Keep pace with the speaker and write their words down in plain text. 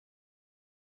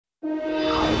And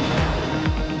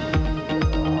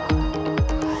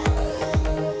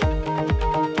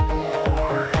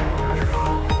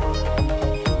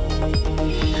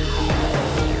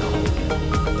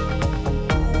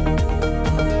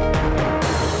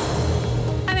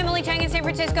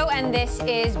this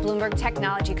is Bloomberg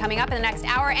Technology. Coming up in the next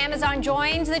hour, Amazon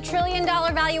joins the $1 trillion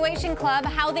valuation club.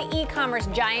 How the e-commerce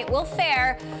giant will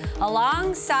fare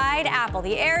alongside Apple.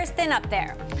 The air is thin up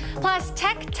there. Plus,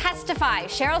 tech testify.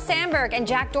 Sheryl Sandberg and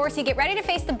Jack Dorsey get ready to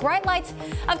face the bright lights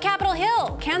of Capitol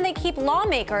Hill. Can they keep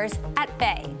lawmakers at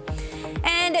bay?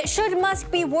 And should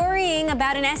Musk be worrying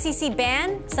about an SEC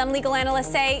ban? Some legal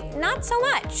analysts say not so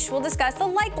much. We'll discuss the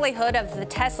likelihood of the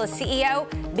Tesla CEO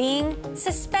being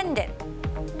suspended.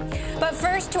 But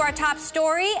first, to our top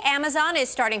story. Amazon is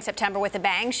starting September with a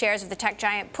bang. Shares of the tech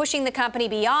giant pushing the company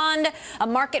beyond a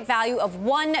market value of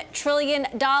 $1 trillion,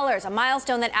 a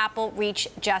milestone that Apple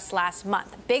reached just last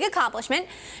month. Big accomplishment,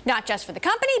 not just for the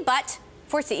company, but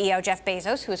for CEO Jeff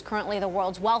Bezos, who is currently the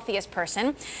world's wealthiest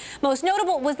person. Most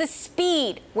notable was the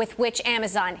speed with which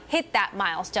Amazon hit that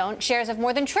milestone. Shares have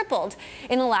more than tripled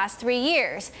in the last 3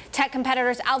 years. Tech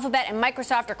competitors Alphabet and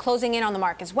Microsoft are closing in on the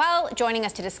mark as well. Joining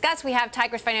us to discuss, we have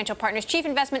Tigris Financial Partners Chief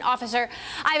Investment Officer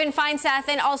Ivan Feinseth,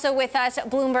 and also with us,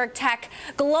 Bloomberg Tech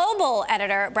Global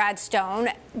Editor Brad Stone.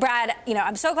 Brad,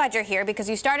 I'm so glad you're here because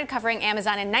you started covering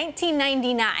Amazon in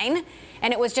 1999.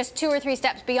 And it was just 2 or 3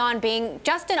 steps beyond being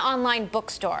just an online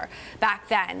bookstore back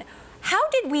then. How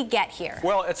did we get here?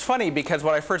 Well, it's funny because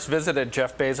when I first visited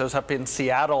Jeff Bezos up in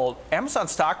Seattle, Amazon's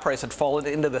stock price had fallen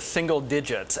into the single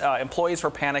digits. Employees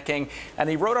were panicking, and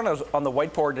he wrote on the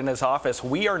whiteboard in his office,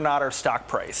 "We are not our stock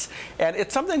price." And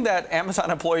it's something that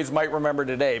Amazon employees might remember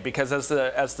today because as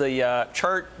the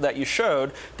chart that you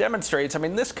showed demonstrates,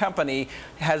 this company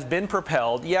has been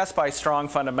propelled, yes, by strong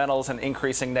fundamentals and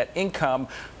increasing net income,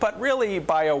 but really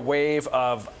by a wave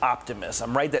of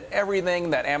optimism, right? That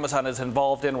everything that Amazon is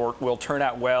involved in will turn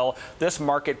out well. This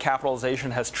market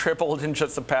capitalization has tripled in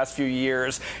just the past few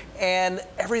years, and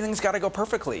everything's got to go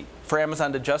perfectly for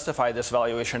Amazon to justify this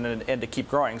valuation and to keep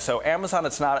growing. So Amazon,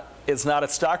 it's not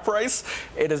its stock price.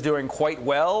 It is doing quite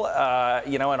well,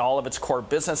 in all of its core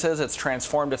businesses. It's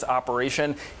transformed its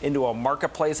operation into a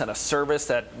marketplace and a service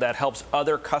that helps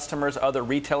other customers, other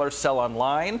retailers sell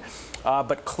online.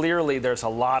 But clearly, there's a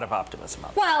lot of optimism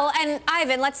out there. Well, and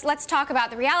Ivan, let's talk about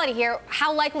the reality here.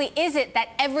 How likely is it that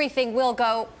everything will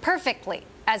go perfectly,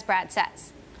 as Brad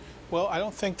says? Well, I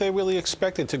don't think they really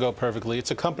expect it to go perfectly.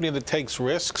 It's a company that takes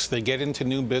risks. They get into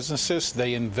new businesses.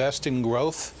 They invest in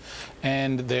growth.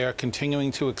 And they're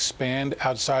continuing to expand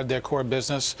outside their core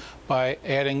business by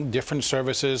adding different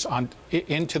services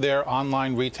into their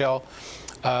online retail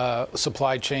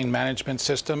supply chain management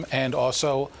system, and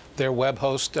also their web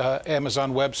host,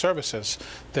 Amazon Web Services.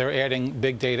 They're adding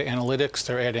big data analytics.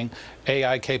 They're adding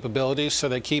AI capabilities. So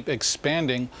they keep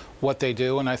expanding what they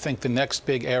do. And I think the next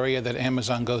big area that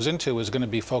Amazon goes into is going to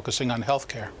be focusing on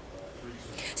healthcare.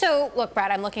 So, look,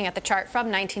 Brad, I'm looking at the chart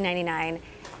from 1999.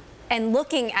 And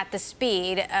looking at the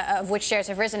speed of which shares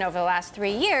have risen over the last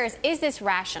 3 years, is this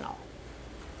rational?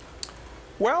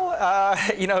 Well,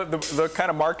 the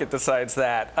kind of market decides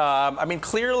that.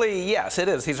 Clearly, yes, it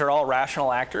is. These are all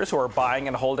rational actors who are buying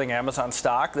and holding Amazon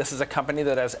stock. This is a company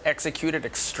that has executed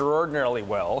extraordinarily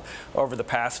well over the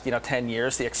past, 10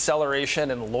 years. The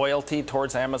acceleration and loyalty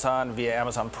towards Amazon via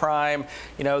Amazon Prime,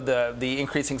 the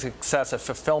increasing success of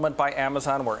fulfillment by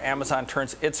Amazon, where Amazon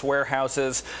turns its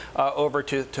warehouses over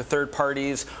to third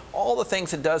parties. All the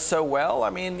things it does so well.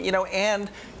 And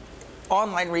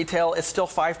online retail is still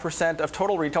 5% of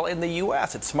total retail in the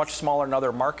U.S. It's much smaller in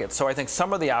other markets. So I think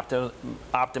some of the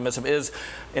optimism is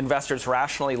investors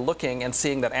rationally looking and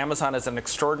seeing that Amazon is an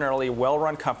extraordinarily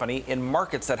well-run company in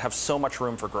markets that have so much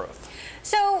room for growth.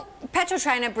 So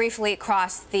PetroChina briefly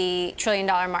crossed the $1 trillion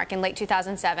mark in late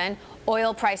 2007.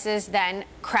 Oil prices then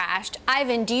crashed.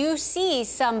 Ivan, do you see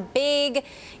some big,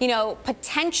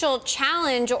 potential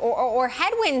challenge or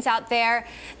headwinds out there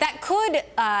that could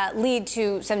lead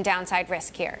to some downside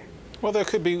risk here? Well, there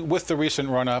could be, with the recent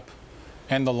run-up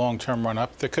and the long-term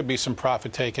run-up, there could be some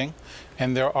profit taking,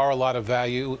 and there is a lot of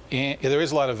value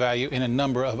in a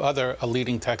number of other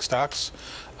leading tech stocks,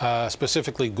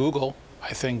 specifically Google.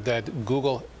 I think that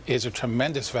Google is a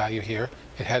tremendous value here.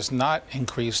 It has not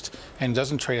increased and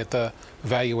doesn't trade at the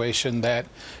valuation that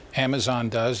Amazon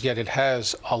does, yet it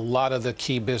has a lot of the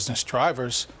key business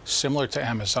drivers similar to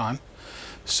Amazon.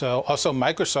 So also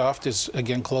Microsoft is,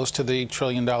 again, close to the $1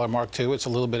 trillion mark, too. It's a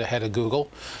little bit ahead of Google.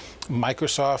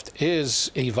 Microsoft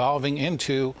is evolving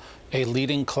into a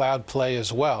leading cloud play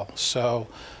as well. So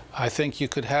I think you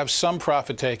could have some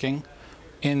profit taking,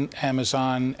 in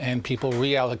Amazon and people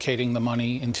reallocating the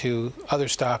money into other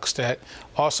stocks that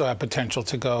also have potential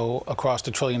to go across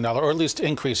the $1 trillion, or at least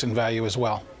increase in value as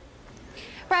well.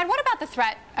 Brad, what about the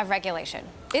threat of regulation?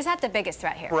 Is that the biggest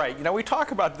threat here? Right. We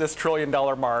talk about this $1 trillion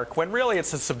mark when really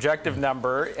it's a subjective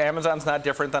number. Amazon's not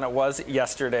different than it was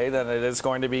yesterday, than it is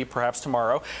going to be perhaps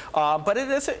tomorrow. But it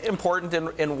is important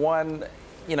in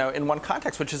one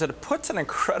context, which is that it puts an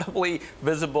incredibly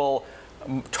visible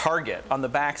target on the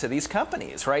backs of these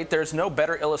companies, right? There's no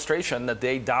better illustration that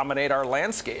they dominate our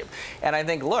landscape. And I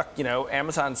think, look,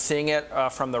 Amazon's seeing it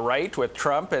from the right with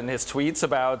Trump and his tweets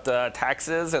about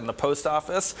taxes and the post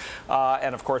office,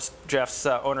 and of course, Jeff's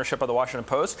ownership of the Washington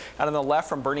Post. And on the left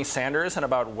from Bernie Sanders and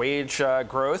about wage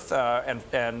growth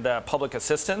and public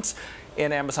assistance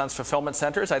in Amazon's fulfillment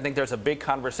centers. I think there's a big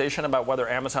conversation about whether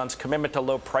Amazon's commitment to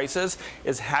low prices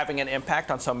is having an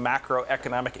impact on some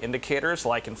macroeconomic indicators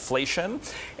like inflation.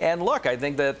 And look, I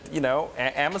think that,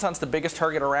 Amazon's the biggest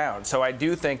target around. So I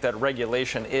do think that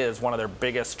regulation is one of their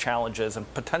biggest challenges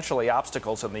and potentially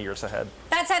obstacles in the years ahead.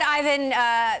 That said,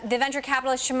 Ivan, the venture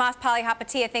capitalist Chamath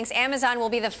Palihapitiya thinks Amazon will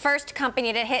be the first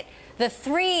company to hit the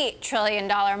 $3 trillion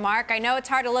mark. I know it's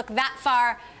hard to look that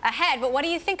far ahead, but what do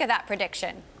you think of that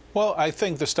prediction? Well, I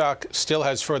think the stock still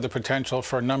has further potential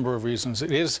for a number of reasons.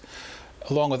 It is,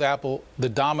 along with Apple, the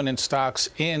dominant stocks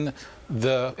in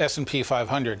the S&P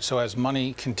 500. So as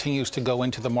money continues to go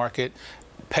into the market,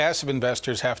 passive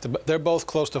investors they're both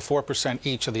close to 4%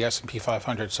 each of the S&P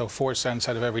 500. So 4 cents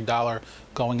out of every dollar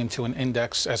going into an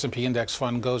index, S&P index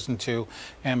fund goes into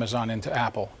Amazon, into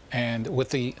Apple. And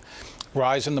with the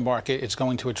rise in the market, it's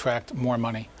going to attract more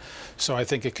money. So I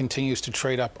think it continues to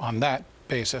trade up on that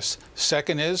basis.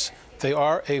 Second is they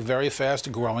are a very fast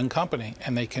growing company,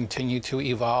 and they continue to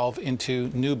evolve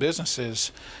into new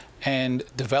businesses and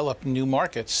develop new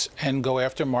markets and go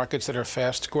after markets that are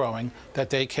fast growing, that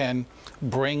they can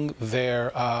bring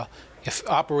their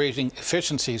operating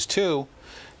efficiencies to.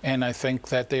 And I think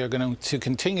that they are going to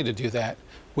continue to do that,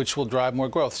 which will drive more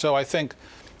growth. So I think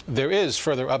there is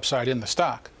further upside in the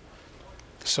stock.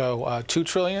 So $3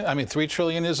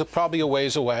 trillion is probably a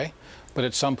ways away. But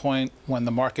at some point, when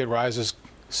the market rises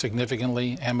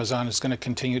significantly, Amazon is going to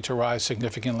continue to rise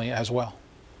significantly as well.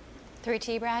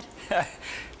 3T, Brad?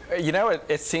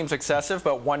 It seems excessive,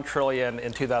 but $1 trillion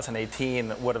in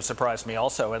 2018 would have surprised me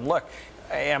also. And look,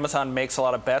 Amazon makes a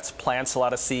lot of bets, plants a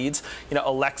lot of seeds.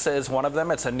 Alexa is one of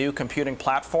them. It's a new computing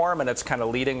platform, and it's kind of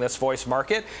leading this voice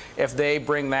market. If they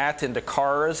bring that into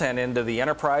cars and into the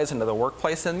enterprise, into the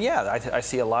workplace, then yeah, I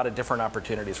see a lot of different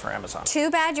opportunities for Amazon.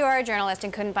 Too bad you are a journalist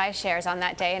and couldn't buy shares on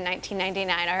that day in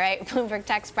 1999. All right, Bloomberg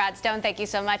Tech's Brad Stone, thank you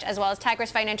so much, as well as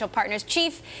Tigris Financial Partners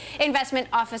Chief Investment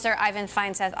Officer Ivan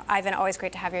Feinseth. Ivan, always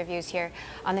great to have your views here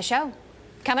on the show.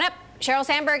 Coming up, Sheryl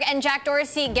Sandberg and Jack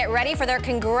Dorsey get ready for their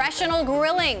congressional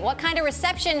grilling. What kind of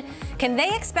reception can they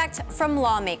expect from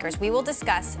lawmakers? We will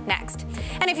discuss next.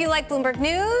 And if you like Bloomberg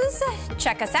News,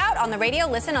 check us out on the radio,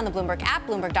 listen on the Bloomberg app,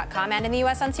 Bloomberg.com, and in the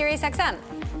U.S. on SiriusXM.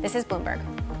 This is Bloomberg.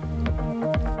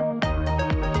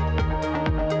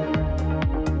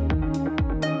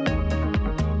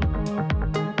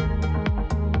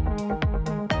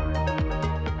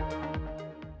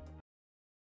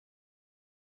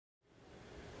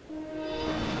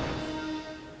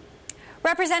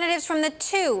 Representatives from the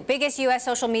two biggest U.S.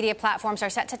 social media platforms are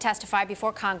set to testify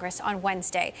before Congress on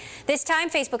Wednesday. This time,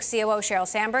 Facebook COO Sheryl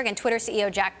Sandberg and Twitter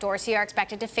CEO Jack Dorsey are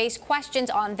expected to face questions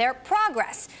on their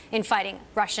progress in fighting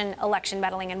Russian election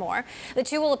meddling and more. The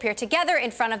two will appear together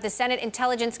in front of the Senate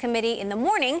Intelligence Committee in the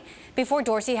morning before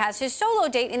Dorsey has his solo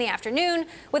date in the afternoon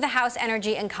with the House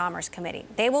Energy and Commerce Committee.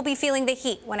 They will be feeling the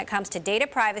heat when it comes to data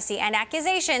privacy and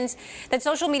accusations that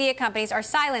social media companies are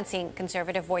silencing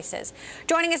conservative voices.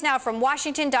 Joining us now from Washington,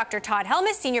 Dr. Todd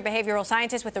Helmuth, senior behavioral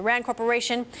scientist with the RAND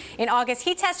Corporation. In August,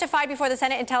 he testified before the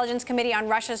Senate Intelligence Committee on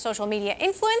Russia's social media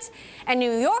influence. And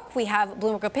New York, we have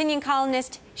Bloomberg opinion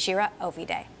columnist Shira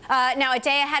Ovide. Now, a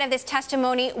day ahead of this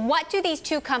testimony, what do these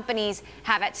two companies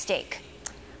have at stake?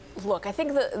 Look, I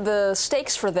think the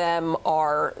stakes for them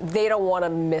are they don't want to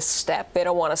misstep. They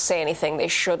don't want to say anything they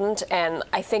shouldn't. And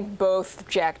I think both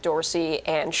Jack Dorsey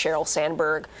and Sheryl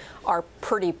Sandberg are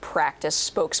pretty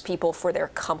practiced spokespeople for their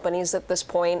companies at this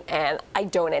point, and I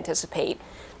don't anticipate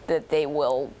that they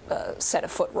will set a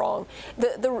foot wrong.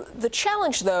 The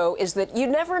challenge, though, is that you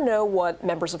never know what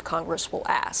members of Congress will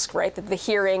ask, right? That the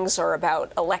hearings are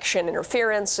about election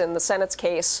interference in the Senate's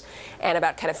case and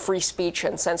about kind of free speech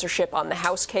and censorship on the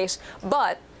House case.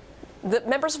 But the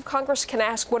members of Congress can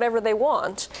ask whatever they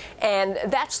want, and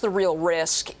that's the real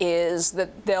risk, is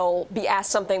that they'll be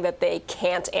asked something that they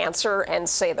can't answer and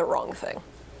say the wrong thing.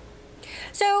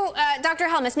 So, Dr.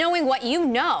 Helmus, knowing what you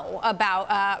know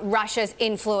about Russia's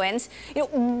influence,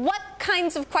 what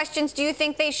kinds of questions do you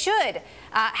think they should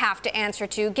have to answer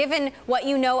to, given what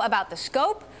you know about the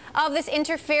scope of this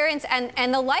interference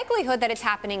and the likelihood that it's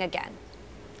happening again?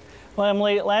 Well,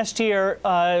 Emily, last year,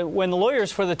 when the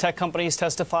lawyers for the tech companies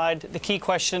testified, the key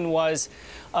question was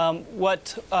how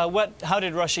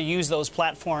did Russia use those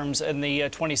platforms in the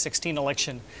 2016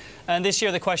 election? And this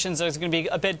year, the questions are going to be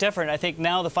a bit different. I think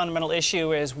now the fundamental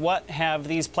issue is what have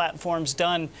these platforms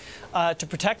done to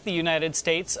protect the United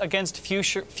States against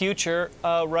future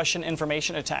Russian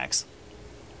information attacks?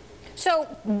 So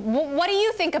what do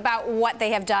you think about what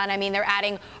they have done? I mean, they're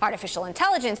adding artificial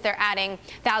intelligence, they're adding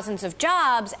thousands of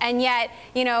jobs, and yet,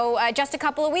 just a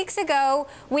couple of weeks ago,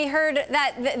 we heard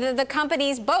that the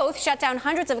companies both shut down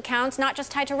hundreds of accounts, not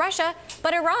just tied to Russia,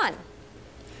 but Iran.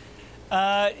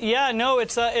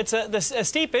 It's a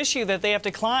steep issue that they have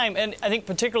to climb, and I think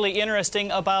particularly interesting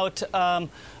about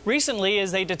recently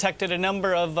is they detected a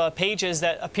number of pages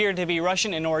that appeared to be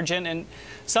Russian in origin, and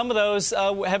some of those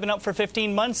have been up for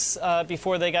 15 months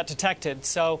before they got detected.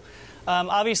 So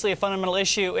obviously a fundamental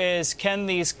issue is, can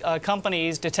these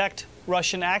companies detect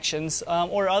Russian actions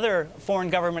or other foreign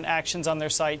government actions on their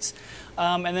sites?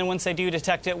 And then once they do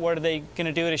detect it, what are they going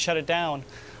to do to shut it down?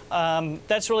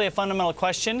 That's really a fundamental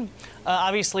question.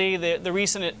 Obviously, the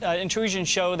recent intrusions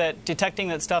show that detecting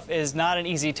that stuff is not an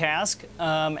easy task,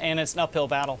 and it's an uphill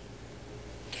battle.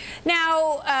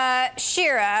 Now,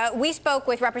 Shira, we spoke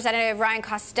with Representative Ryan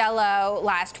Costello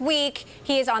last week.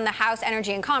 He is on the House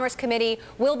Energy and Commerce Committee.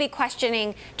 We'll be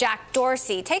questioning Jack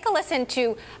Dorsey. Take a listen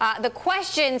to the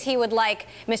questions he would like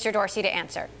Mr. Dorsey to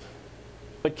answer.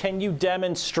 But can you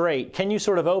demonstrate, can you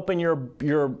sort of open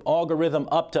your algorithm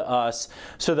up to us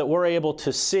so that we're able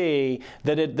to see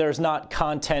that there's not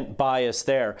content bias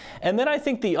there? And then I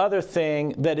think the other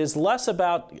thing that is less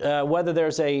about whether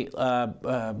there's a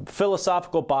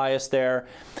philosophical bias there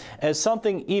as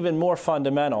something even more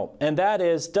fundamental. And that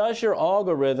is, does your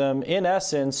algorithm, in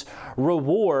essence,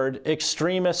 reward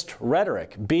extremist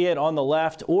rhetoric, be it on the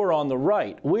left or on the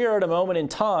right? We are at a moment in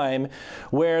time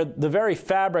where the very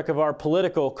fabric of our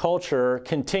political culture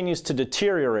continues to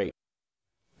deteriorate.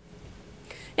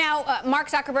 Now, Mark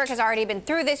Zuckerberg has already been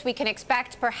through this. We can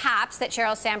expect perhaps that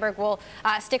Sheryl Sandberg will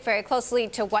stick very closely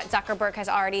to what Zuckerberg has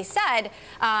already said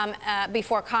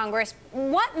before Congress.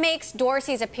 What makes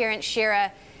Dorsey's appearance,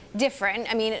 Shira, different?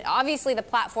 I mean, obviously the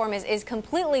platform is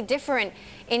completely different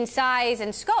in size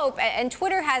and scope, and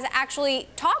Twitter has actually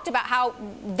talked about how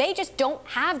they just don't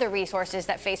have the resources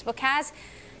that Facebook has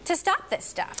to stop this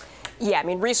stuff. Yeah, I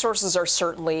mean, resources are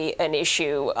certainly an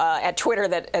issue at Twitter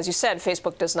that, as you said,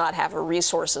 Facebook does not have a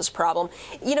resources problem.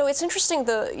 It's interesting,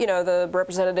 the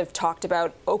representative talked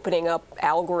about opening up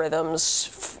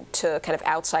algorithms to kind of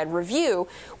outside review,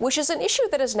 which is an issue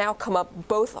that has now come up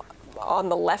both on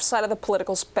the left side of the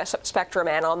political spectrum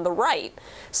and on the right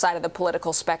side of the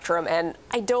political spectrum. And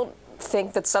I don't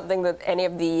think that's something that any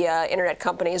of the internet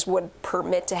companies would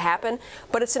permit to happen.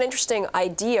 But it's an interesting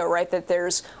idea, right, that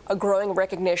there's a growing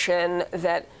recognition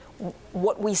that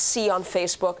what we see on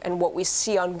Facebook and what we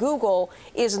see on Google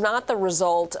is not the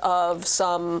result of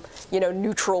some,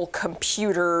 neutral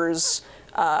computers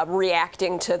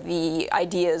reacting to the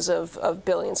ideas of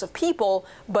billions of people,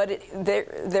 but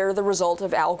they're the result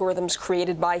of algorithms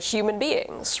created by human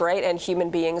beings, right? And human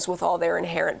beings with all their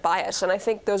inherent bias. And I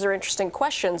think those are interesting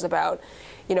questions about,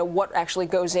 what actually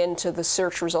goes into the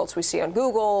search results we see on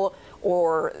Google,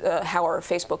 or how our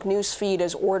Facebook news feed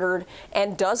is ordered,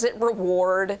 and does it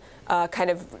reward kind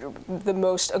of the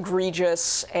most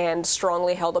egregious and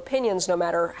strongly held opinions, no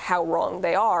matter how wrong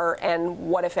they are, and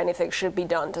what, if anything, should be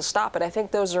done to stop it? I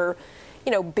think those are,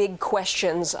 big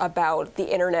questions about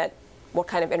the internet, what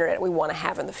kind of internet we want to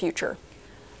have in the future.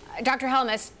 Dr.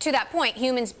 Helmus, to that point,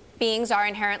 human beings are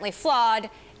inherently flawed,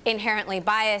 inherently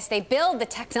biased. They build the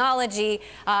technology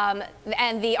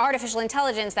and the artificial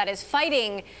intelligence that is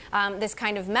fighting this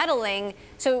kind of meddling.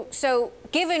 So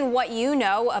given what you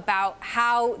know about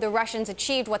how the Russians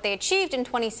achieved what they achieved in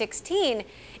 2016,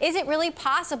 is it really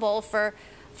possible for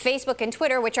Facebook and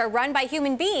Twitter, which are run by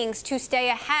human beings, to stay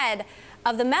ahead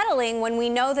of the meddling when we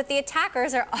know that the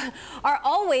attackers are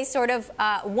always sort of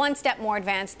one step more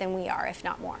advanced than we are, if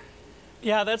not more?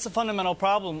 Yeah, that's a fundamental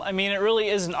problem. I mean, it really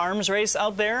is an arms race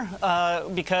out there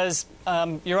because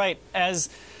you're right. As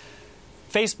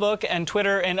Facebook and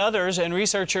Twitter and others and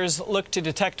researchers look to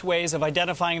detect ways of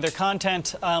identifying their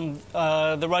content,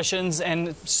 the Russians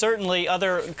and certainly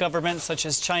other governments such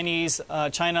as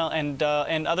China and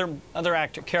other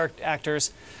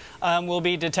actors will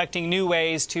be detecting new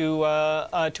ways to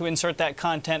insert that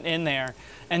content in there.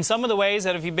 And some of the ways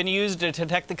that have been used to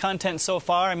detect the content so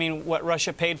far, I mean, what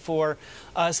Russia paid for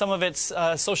some of its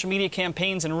social media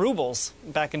campaigns in rubles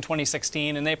back in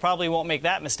 2016, and they probably won't make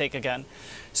that mistake again.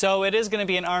 So it is going to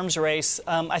be an arms race.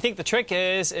 I think the trick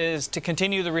is to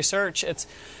continue the research.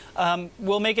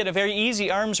 We'll make it a very easy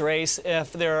arms race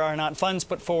if there are not funds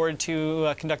put forward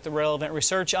to conduct the relevant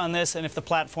research on this, and if the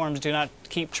platforms do not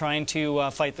keep trying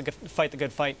to fight the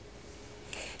good fight.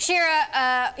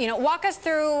 Shira, walk us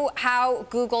through how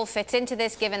Google fits into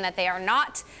this, given that they are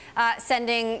not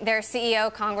sending their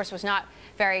CEO. Congress was not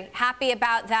very happy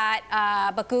about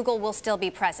that, but Google will still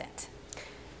be present.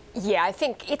 Yeah, I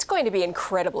think it's going to be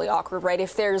incredibly awkward, right?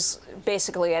 If there's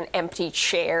basically an empty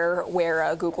chair where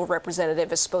a Google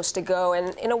representative is supposed to go,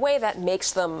 and in a way that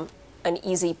makes them an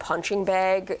easy punching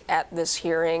bag at this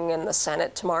hearing in the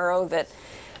Senate tomorrow, that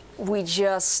we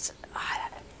just,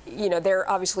 they're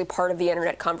obviously part of the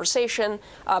internet conversation,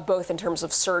 both in terms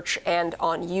of search and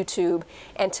on YouTube.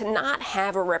 And to not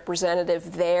have a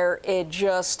representative there, it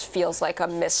just feels like a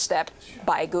misstep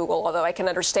by Google, although I can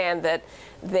understand that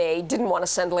they didn't want to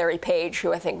send Larry Page,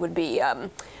 who I think would be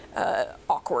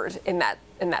awkward in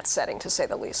that setting, to say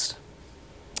the least.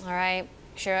 All right.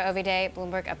 Shira Ovide,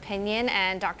 Bloomberg Opinion,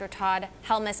 and Dr. Todd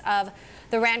Helmus of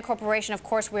the RAND Corporation. Of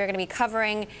course, we're going to be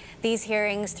covering these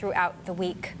hearings throughout the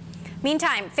week.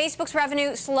 Meantime, Facebook's revenue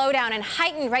slowdown and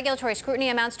heightened regulatory scrutiny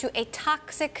amounts to a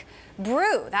toxic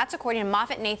brew. That's according to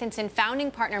MoffettNathanson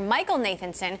founding partner Michael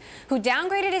Nathanson, who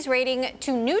downgraded his rating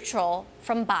to neutral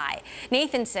from buy.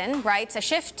 Nathanson writes, a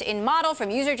shift in model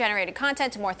from user-generated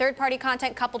content to more third-party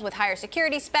content coupled with higher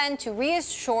security spend to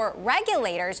reassure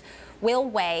regulators will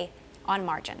weigh on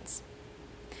margins.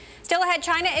 Still ahead,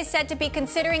 China is said to be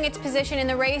considering its position in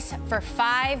the race for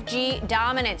 5G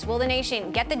dominance. Will the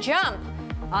nation get the jump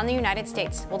on the United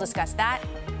States? We'll discuss that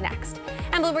next.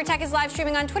 And Bloomberg Tech is live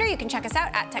streaming on Twitter. You can check us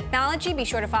out at Technology. Be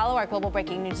sure to follow our Global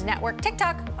Breaking News Network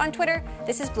TikTok on Twitter.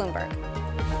 This is Bloomberg.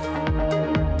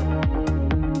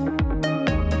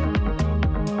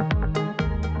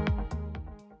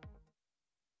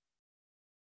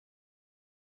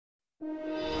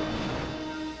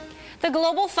 The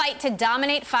global fight to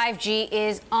dominate 5G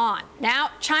is on. Now,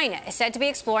 China is said to be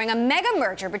exploring a mega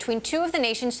merger between two of the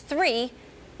nation's three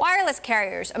wireless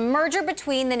carriers, a merger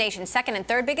between the nation's second and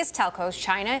third biggest telcos,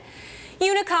 China,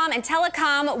 Unicom and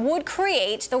Telecom, would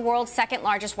create the world's second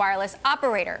largest wireless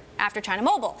operator after China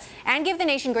Mobile and give the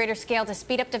nation greater scale to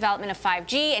speed up development of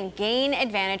 5G and gain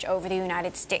advantage over the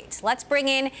United States. Let's bring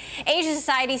in Asia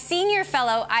Society Senior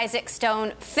Fellow Isaac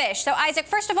Stone-Fish. So, Isaac,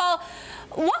 first of all,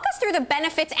 walk us through the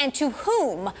benefits and to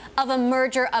whom of a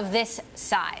merger of this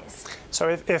size. So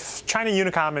if China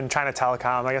Unicom and China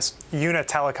Telecom, I guess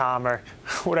Unitelecom or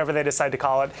whatever they decide to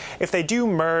call it, if they do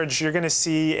merge, you're going to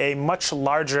see a much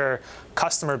larger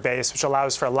customer base, which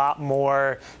allows for a lot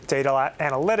more data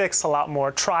analytics, a lot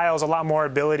more trials, a lot more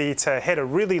ability to hit a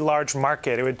really large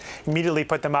market. It would immediately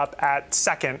put them up at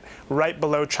second, right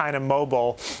below China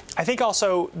Mobile. I think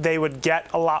also they would get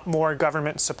a lot more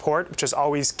government support, which is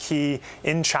always key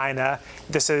in China.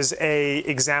 This is an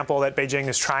example that Beijing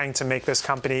is trying to make this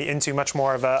company into much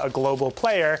more of a global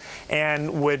player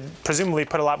and would presumably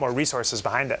put a lot more resources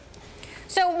behind it.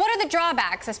 So what are the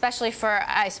drawbacks, especially for,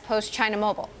 I suppose, China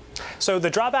Mobile? So the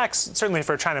drawbacks, certainly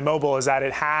for China Mobile, is that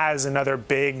it has another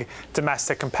big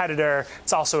domestic competitor.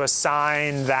 It's also a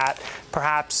sign that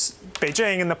perhaps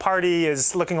Beijing and the party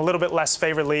is looking a little bit less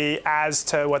favorably as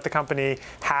to what the company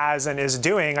has and is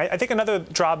doing. I think another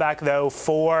drawback, though,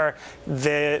 for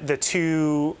the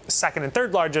two second and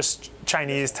third largest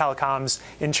Chinese telecoms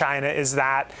in China is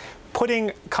that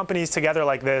putting companies together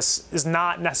like this is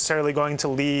not necessarily going to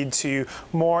lead to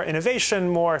more innovation,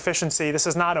 more efficiency. This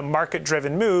is not a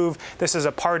market-driven move. This is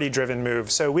a party-driven move.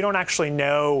 So we don't actually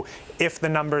know if the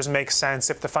numbers make sense,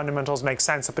 if the fundamentals make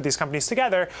sense to put these companies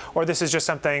together, or this is just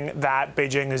something that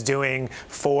Beijing is doing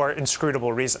for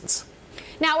inscrutable reasons.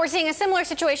 Now, we're seeing a similar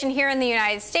situation here in the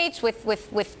United States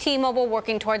with T-Mobile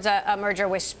working towards a merger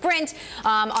with Sprint.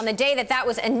 On the day that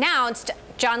was announced,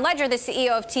 John Legere, the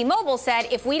CEO of T-Mobile, said,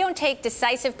 if we don't take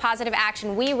decisive positive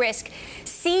action, we risk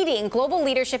ceding global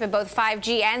leadership in both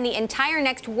 5G and the entire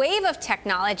next wave of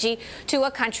technology to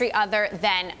a country other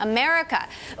than America.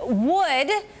 Would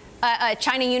a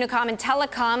China Unicom and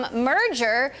Telecom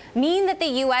merger mean that the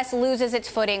U.S. loses its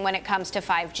footing when it comes to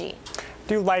 5G?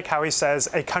 I do like how he says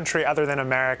a country other than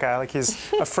America, like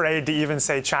he's afraid to even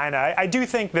say China. I do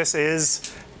think this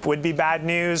is would be bad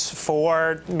news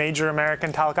for major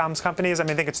American telecoms companies. I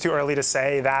mean, I think it's too early to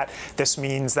say that this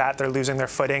means that they're losing their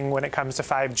footing when it comes to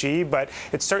 5G, but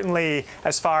it's certainly,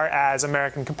 as far as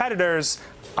American competitors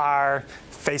are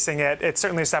facing it, it's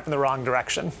certainly a step in the wrong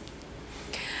direction.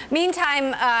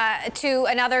 Meantime, to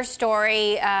another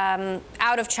story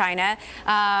out of China.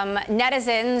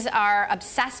 Netizens are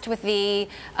obsessed with the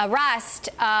arrest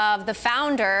of the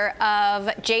founder of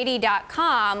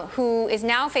JD.com, who is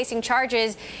now facing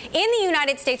charges in the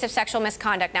United States of sexual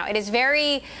misconduct. Now, it is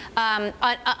very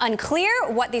unclear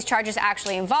what these charges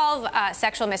actually involve.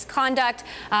 Sexual misconduct,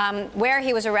 where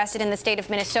he was arrested in the state of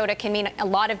Minnesota, can mean a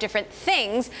lot of different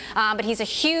things. But he's a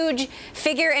huge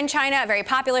figure in China, a very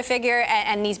popular figure,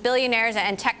 and these billionaires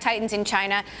and tech titans in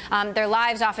China, their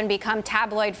lives often become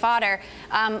tabloid fodder.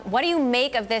 What do you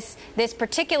make of this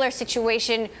particular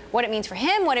situation, what it means for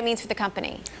him, what it means for the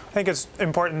company? I think it's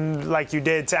important, like you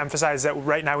did, to emphasize that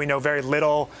right now we know very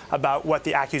little about what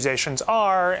the accusations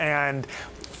are and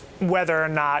whether or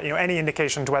not, any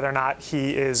indication to whether or not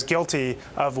he is guilty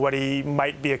of what he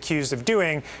might be accused of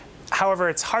doing. However,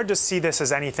 it's hard to see this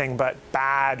as anything but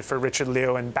bad for Richard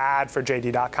Liu and bad for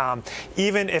JD.com.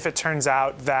 Even if it turns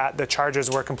out that the charges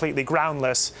were completely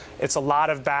groundless, it's a lot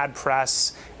of bad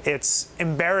press. It's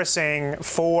embarrassing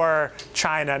for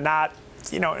China, not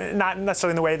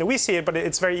necessarily in the way that we see it, but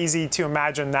it's very easy to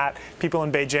imagine that people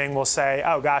in Beijing will say,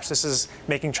 oh gosh, this is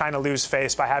making China lose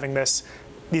face by having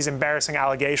these embarrassing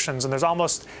allegations. And there's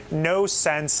almost no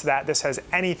sense that this has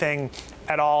anything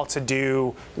at all to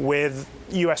do with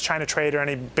U.S.-China trade or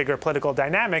any bigger political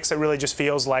dynamics. It really just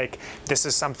feels like this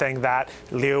is something that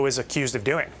Liu is accused of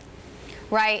doing.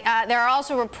 Right. There are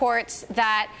also reports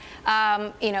that,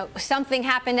 something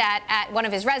happened at one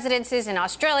of his residences in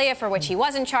Australia for which he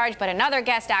wasn't charged, but another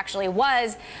guest actually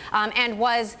was, and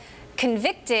was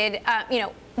convicted.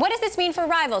 What does this mean for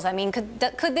rivals? I mean, could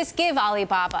this give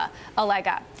Alibaba a leg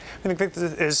up? I think this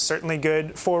is certainly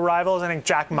good for rivals. I think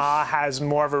Jack Ma has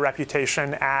more of a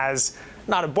reputation as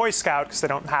not a Boy Scout, because they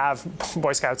don't have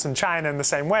Boy Scouts in China in the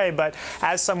same way, but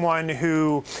as someone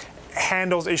who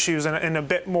handles issues in a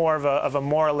bit more of a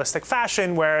moralistic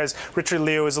fashion, whereas Richard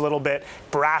Liu is a little bit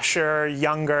brasher,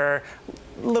 younger,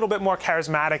 a little bit more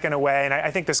charismatic in a way. And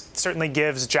I think this certainly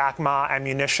gives Jack Ma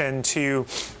ammunition to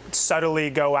subtly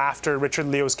go after Richard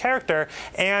Liu's character,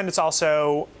 and it's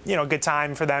also, a good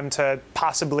time for them to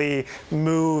possibly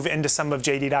move into some of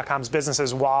JD.com's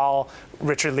businesses while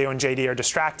Richard Liu and JD are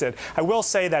distracted. I will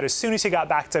say that as soon as he got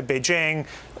back to Beijing,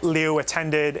 Liu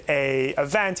attended a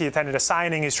event, he attended a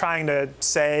signing. He's trying to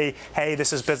say, hey,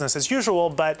 this is business as usual,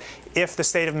 but if the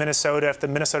state of Minnesota, if the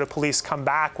Minnesota police come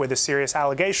back with a serious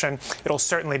allegation, it'll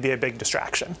certainly be a big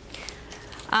distraction.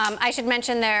 I should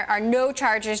mention there are no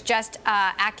charges, just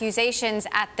accusations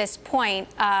at this point.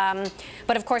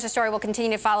 But of course, the story will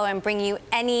continue to follow and bring you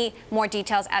any more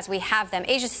details as we have them.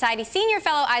 Asia Society senior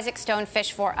fellow Isaac Stone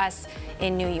fished for us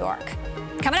in New York.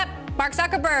 Coming up, Mark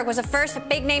Zuckerberg was the first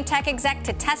big-name tech exec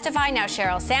to testify. Now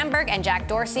Sheryl Sandberg and Jack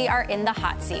Dorsey are in the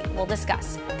hot seat. We'll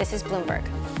discuss. This is Bloomberg.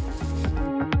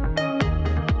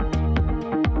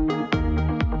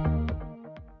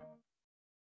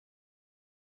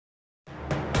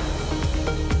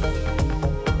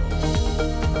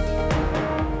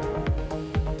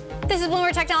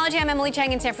 Technology. I'm Emily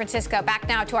Chang in San Francisco. Back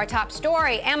now to our top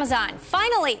story. Amazon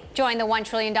finally joined the $1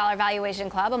 trillion valuation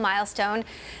club, a milestone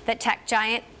that tech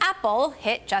giant Apple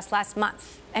hit just last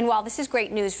month. And while this is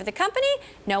great news for the company,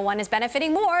 no one is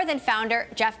benefiting more than founder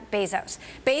Jeff Bezos.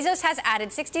 Bezos has added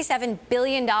 $67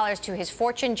 billion to his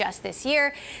fortune just this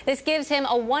year. This gives him a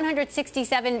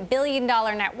 $167 billion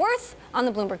net worth on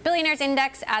the Bloomberg Billionaires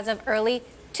Index as of early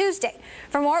Tuesday.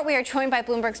 For more, we are joined by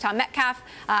Bloomberg's Tom Metcalf,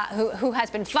 who has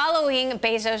been following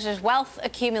Bezos' wealth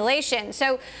accumulation.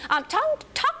 So, Tom,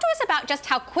 talk to us about just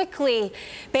how quickly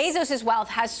Bezos' wealth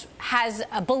has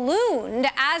ballooned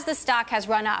as the stock has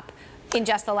run up in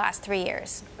just the last 3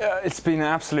 years. It's been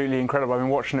absolutely incredible. I've been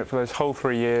watching it for those whole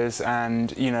 3 years,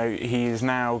 and he's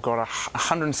now got a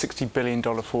 $160 billion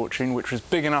fortune, which was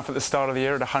big enough at the start of the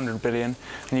year at $100 billion.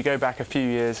 And you go back a few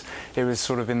years, it was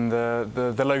sort of in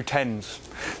the low tens.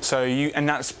 So and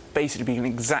that's basically been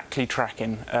exactly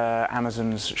tracking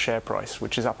Amazon's share price,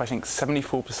 which is up, I think,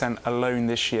 74% alone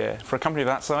this year. For a company of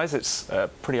that size, it's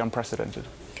pretty unprecedented.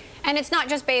 And it's not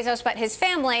just Bezos, but his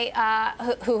family,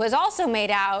 who has also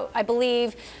made out, I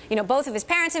believe, both of his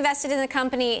parents invested in the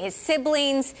company, his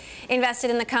siblings invested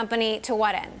in the company. To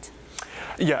what end?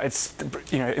 Yeah, it's,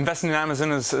 investing in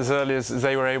Amazon as early as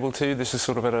they were able to. This is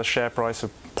sort of at a share price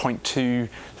of 20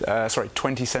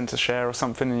 cents a share or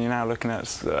something, and you're now looking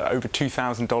at over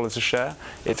 $2,000 a share.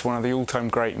 It's one of the all-time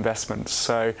great investments.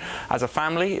 So as a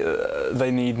family,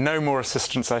 they need no more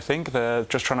assistance, I think. They're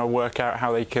just trying to work out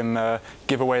how they can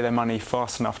give away their money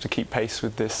fast enough to keep pace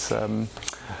with this,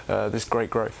 this great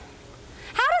growth.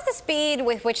 How does the speed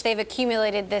with which they've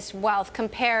accumulated this wealth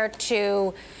compare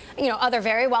to, other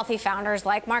very wealthy founders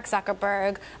like Mark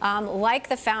Zuckerberg, like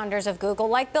the founders of Google,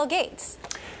 like Bill Gates?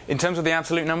 In terms of the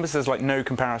absolute numbers, there's no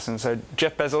comparison. So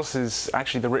Jeff Bezos is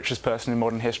actually the richest person in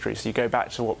modern history. So you go back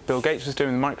to what Bill Gates was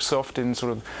doing with Microsoft in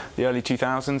sort of the early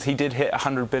 2000s. He did hit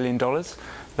 $100 billion.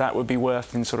 That would be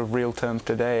worth, in sort of real terms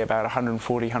today, about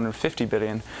 140, 150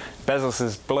 billion. Bezos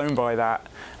is blown by that.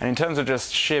 And in terms of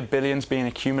just sheer billions being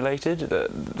accumulated,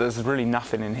 there's really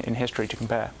nothing in history to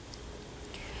compare.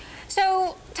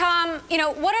 So, Tom,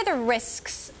 what are the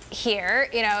risks here?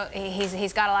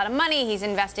 He's got a lot of money. He's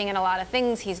investing in a lot of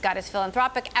things. He's got his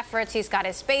philanthropic efforts. He's got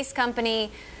his space company,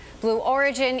 Blue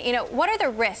Origin. What are the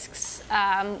risks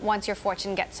once your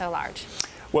fortune gets so large?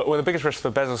 Well, the biggest risk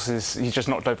for Bezos is he's just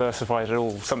not diversified at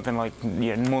all. Something like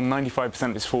more than 95%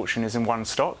 of his fortune is in one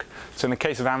stock. So in the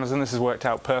case of Amazon, this has worked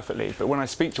out perfectly. But when I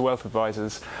speak to wealth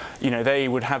advisors, they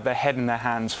would have their head in their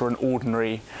hands for an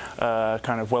ordinary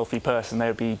kind of wealthy person. They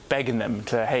would be begging them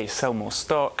to, hey, sell more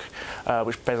stock,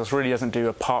 which Bezos really doesn't do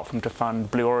apart from to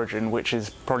fund Blue Origin, which is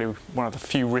probably one of the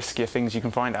few riskier things you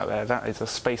can find out there. That is a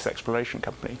space exploration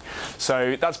company.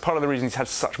 So that's part of the reason he's had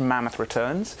such mammoth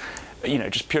returns.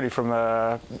 Just purely from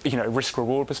a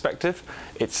risk-reward perspective,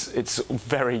 it's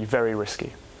very, very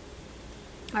risky.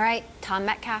 All right, Tom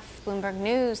Metcalf, Bloomberg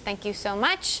News, thank you so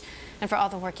much, and for all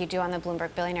the work you do on the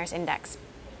Bloomberg Billionaires Index.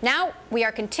 Now, we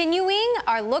are continuing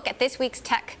our look at this week's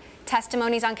tech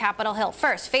testimonies on Capitol Hill.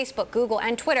 First, Facebook, Google,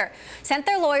 and Twitter sent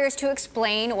their lawyers to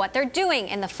explain what they're doing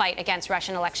in the fight against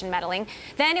Russian election meddling.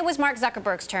 Then it was Mark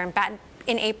Zuckerberg's turn back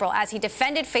in April as he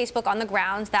defended Facebook on the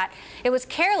grounds that it was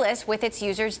careless with its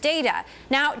users' data.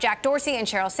 Now, Jack Dorsey and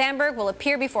Sheryl Sandberg will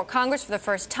appear before Congress for the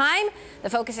first time.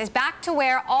 The focus is back to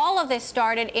where all of this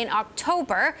started in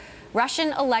October,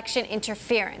 Russian election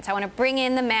interference. I want to bring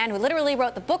in the man who literally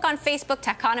wrote the book on Facebook,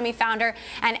 Techonomy founder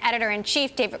and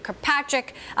editor-in-chief, David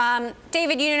Kirkpatrick.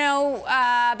 David, you know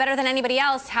better than anybody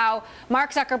else how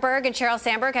Mark Zuckerberg and Sheryl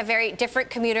Sandberg have very different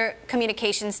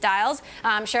communication styles.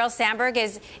 Sheryl Sandberg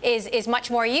is much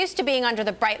more used to being under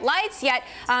the bright lights, yet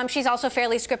she's also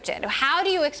fairly scripted. How do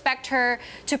you expect her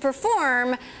to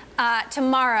perform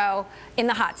tomorrow in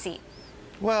the hot seat?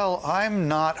 Well, I'm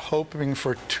not hoping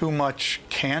for too much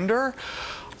candor.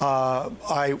 I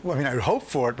mean, I would hope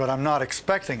for it, but I'm not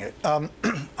expecting it.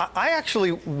 I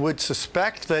actually would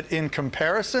suspect that in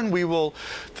comparison, we will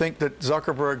think that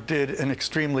Zuckerberg did an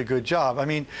extremely good job. I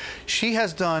mean, she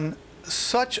has done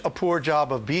such a poor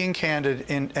job of being candid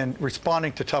and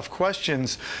responding to tough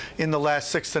questions in the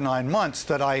last 6 to 9 months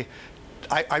that I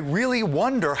really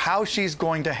wonder how she's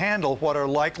going to handle what are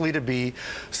likely to be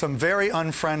some very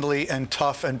unfriendly and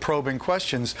tough and probing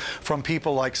questions from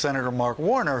people like Senator Mark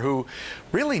Warner, who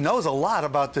really knows a lot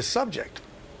about this subject.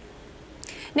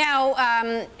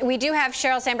 Now, we do have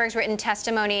Sheryl Sandberg's written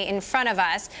testimony in front of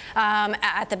us.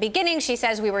 At the beginning, she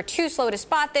says we were too slow to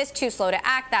spot this, too slow to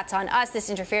act. That's on us. This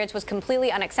interference was completely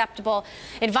unacceptable.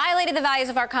 It violated the values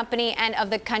of our company and of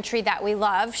the country that we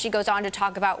love. She goes on to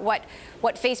talk about what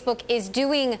Facebook is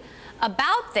doing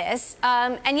about this,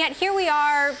 and yet here we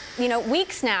are,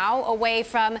 weeks now away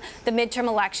from the midterm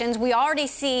elections. We already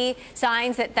see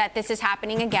signs that this is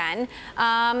happening again.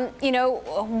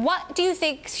 What do you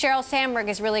think Sheryl Sandberg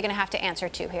is really going to have to answer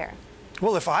to here?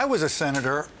 Well, if I was a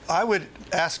senator, I would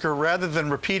ask her, rather than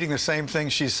repeating the same thing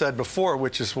she said before,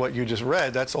 which is what you just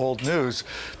read, that's old news.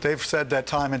 They've said that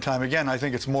time and time again. I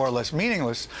think it's more or less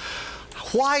meaningless.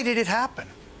 Why did it happen?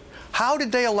 How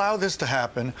did they allow this to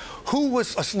happen? Who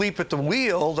was asleep at the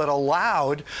wheel that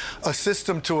allowed a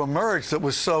system to emerge that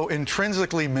was so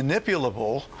intrinsically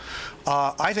manipulable?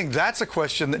 I think that's a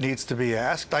question that needs to be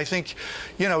asked. I think,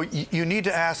 you need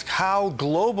to ask how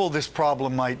global this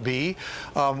problem might be.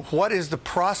 What is the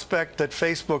prospect that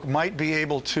Facebook might be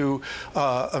able to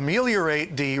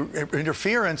ameliorate the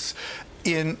interference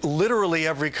in literally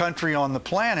every country on the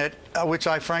planet? which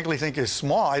I frankly think is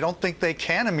small. I don't think they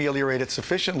can ameliorate it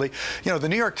sufficiently. You know, the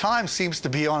New York Times seems to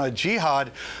be on a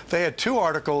jihad. They had 2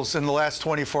 articles in the last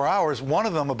 24 hours, one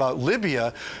of them about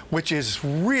Libya, which is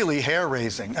really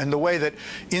hair-raising, and the way that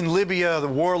in Libya the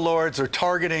warlords are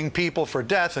targeting people for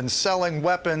death and selling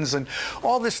weapons and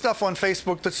all this stuff on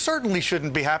Facebook that certainly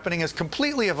shouldn't be happening is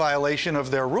completely a violation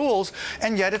of their rules,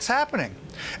 and yet it's happening.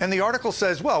 And the article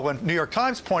says, well, when New York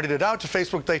Times pointed it out to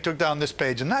Facebook, they took down this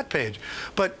page and that page.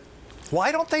 But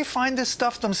why don't they find this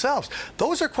stuff themselves?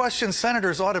 Those are questions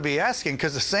senators ought to be asking,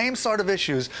 because the same sort of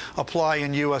issues apply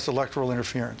in U.S. electoral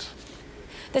interference.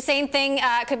 The same thing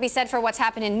could be said for what's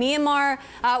happened in Myanmar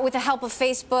with the help of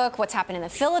Facebook, what's happened in the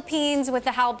Philippines with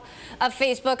the help of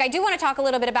Facebook. I do want to talk a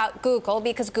little bit about Google,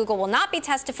 because Google will not be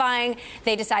testifying.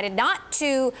 They decided not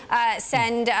to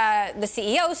send the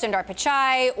CEO, Sundar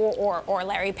Pichai, or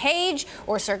Larry Page,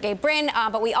 or Sergey Brin,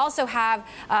 but we also have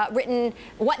written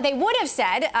what they would have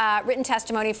said, written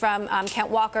testimony from Kent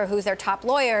Walker, who's their top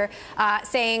lawyer,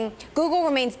 saying Google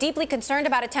remains deeply concerned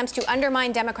about attempts to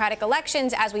undermine democratic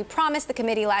elections. As we promised the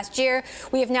committee last year,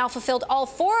 we have now fulfilled all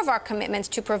 4 of our commitments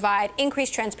to provide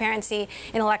increased transparency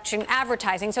in election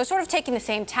advertising. So sort of taking the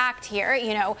same tact here,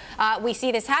 you know, we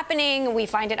see this happening, we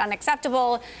find it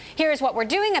unacceptable, here's what we're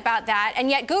doing about that, and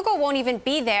yet Google won't even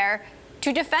be there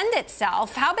to defend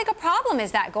itself. How big a problem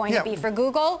is that going to be for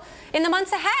Google in the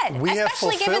months ahead,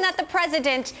 especially given that the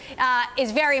president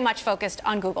is very much focused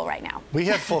on Google right now? We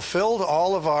have fulfilled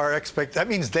all of our expectations. That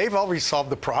means they've already solved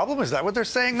the problem? Is that what they're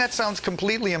saying? That sounds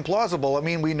completely implausible. I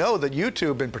mean, we know that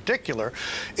YouTube in particular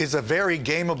is a very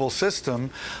gameable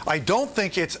system. I don't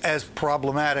think it's as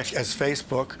problematic as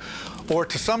Facebook, or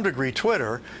to some degree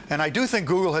Twitter. And I do think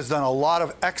Google has done a lot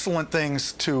of excellent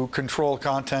things to control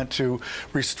content, to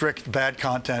restrict bad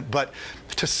content. But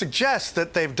to suggest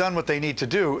that they've done what they need to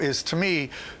do is, to me,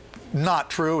 not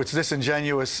true. It's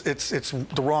disingenuous. It's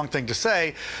the wrong thing to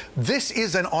say. This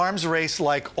is an arms race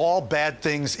like all bad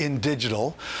things in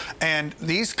digital. And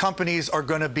these companies are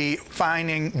going to be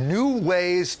finding new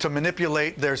ways to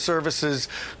manipulate their services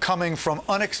coming from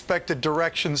unexpected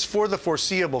directions for the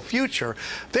foreseeable future.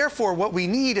 Therefore, what we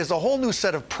need is a whole new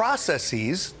set of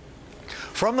processes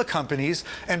from the companies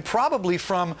and probably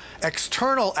from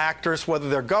external actors, whether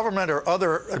they're government or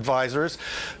other advisors,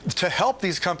 to help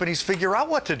these companies figure out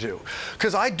what to do.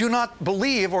 Because I do not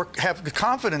believe or have the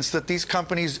confidence that these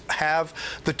companies have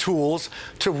the tools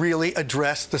to really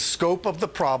address the scope of the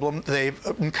problem they've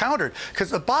encountered.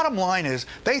 Because the bottom line is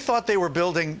they thought they were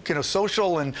building, you know,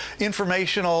 social and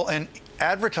informational and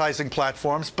advertising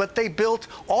platforms, but they built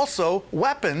also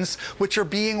weapons which are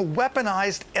being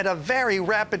weaponized at a very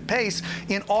rapid pace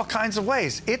in all kinds of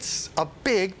ways. It's a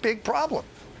big, big problem.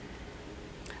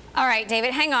 All right,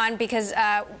 David, hang on, because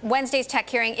Wednesday's tech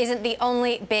hearing isn't the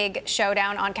only big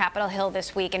showdown on Capitol Hill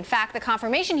this week. In fact, the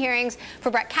confirmation hearings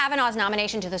for Brett Kavanaugh's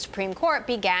nomination to the Supreme Court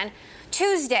began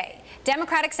Tuesday.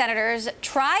 Democratic senators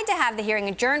tried to have the hearing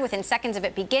adjourned within seconds of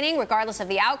it beginning. Regardless of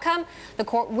the outcome, the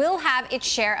court will have its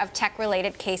share of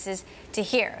tech-related cases to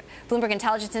hear. Bloomberg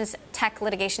Intelligence's tech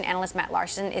litigation analyst Matt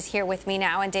Larson is here with me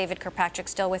now, and David Kirkpatrick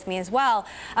still with me as well.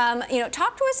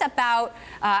 Talk to us about,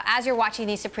 as you're watching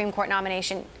these Supreme Court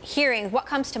nomination hearings, what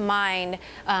comes to mind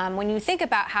when you think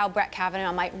about how Brett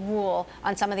Kavanaugh might rule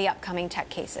on some of the upcoming tech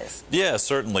cases? Yeah,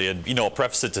 certainly. And, I'll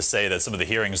preface it to say that some of the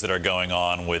hearings that are going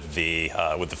on with the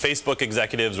Facebook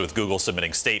executives, with Google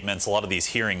submitting statements, a lot of these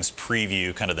hearings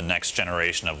preview kind of the next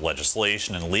generation of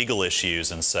legislation and legal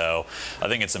issues. And so I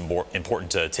think it's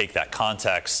important to take that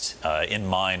context in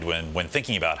mind when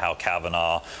thinking about how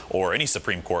Kavanaugh or any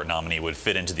Supreme Court nominee would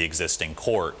fit into the existing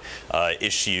court.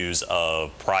 Issues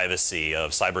of privacy,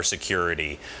 of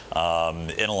cybersecurity,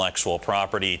 intellectual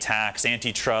property, tax,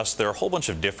 antitrust. There are a whole bunch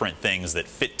of different things that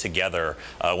fit together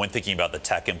when thinking about the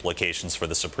tech implications for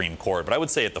the Supreme Court. But I would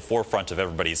say at the forefront of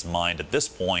everybody's mind at this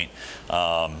point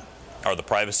are the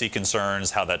privacy concerns,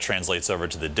 how that translates over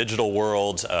to the digital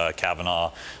world.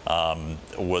 Kavanaugh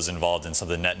was involved in some of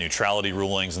the net neutrality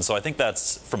rulings. And so I think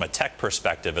that's, from a tech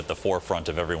perspective, at the forefront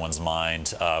of everyone's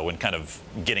mind when kind of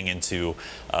getting into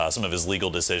some of his legal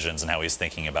decisions and how he's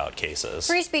thinking about cases.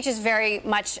 Free speech is very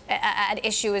much at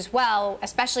issue as well,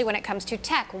 especially when it comes to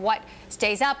tech. What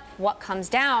stays up, what comes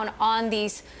down on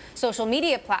these social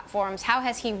media platforms? How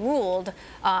has he ruled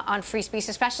on free speech,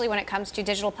 especially when it comes to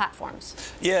digital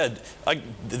platforms? Yeah,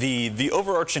 The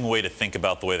overarching way to think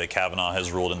about the way that Kavanaugh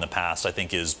has ruled in the past, I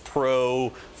think, is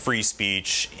pro-free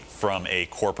speech from a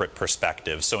corporate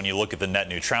perspective. So when you look at the net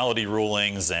neutrality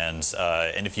rulings, and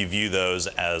if you view those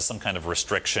as some kind of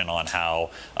restriction on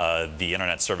how the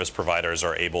internet service providers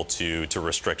are able to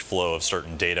restrict flow of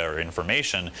certain data or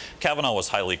information, Kavanaugh was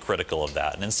highly critical of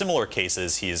that. And in similar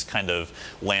cases, he's kind of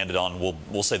landed on,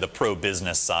 we'll say, the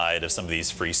pro-business side of some of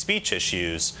these free speech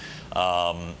issues.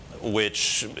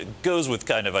 Which goes with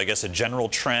kind of, I guess, a general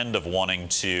trend of wanting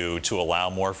to allow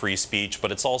more free speech,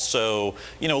 but it's also,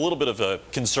 a little bit of a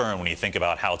concern when you think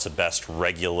about how to best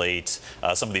regulate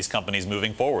some of these companies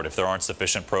moving forward. If there aren't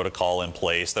sufficient protocol in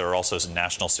place, there are also some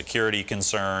national security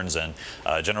concerns and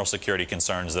general security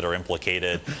concerns that are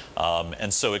implicated,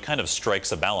 and so it kind of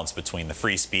strikes a balance between the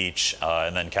free speech,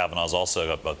 and then Kavanaugh's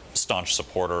also a staunch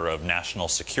supporter of national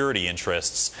security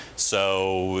interests.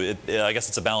 So I guess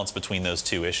it's a balance between those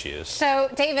two issues. So,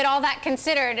 David, all that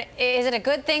considered, is it a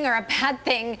good thing or a bad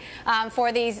thing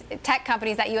for these tech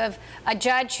companies that you have a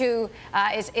judge who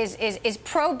is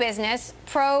pro-business,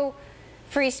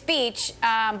 pro-free speech,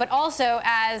 but also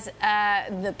as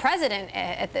the president,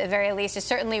 at the very least, is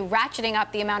certainly ratcheting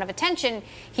up the amount of attention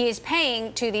he is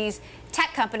paying to these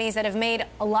tech companies that have made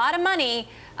a lot of money,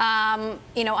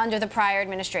 under the prior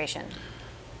administration?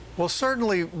 Well,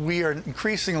 certainly we are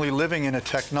increasingly living in a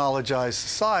technologized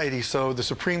society, so the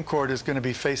Supreme Court is going to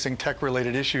be facing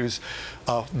tech-related issues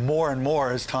more and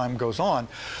more as time goes on.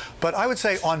 But I would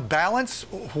say, on balance,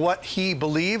 what he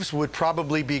believes would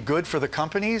probably be good for the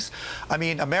companies. I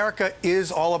mean, America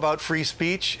is all about free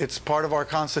speech. It's part of our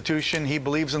Constitution. He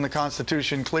believes in the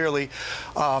Constitution clearly.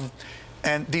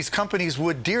 And these companies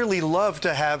would dearly love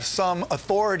to have some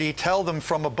authority tell them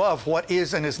from above what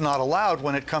is and is not allowed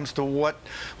when it comes to what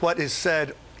is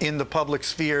said in the public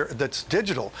sphere that's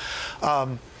digital.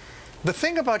 The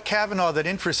thing about Kavanaugh that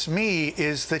interests me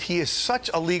is that he is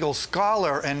such a legal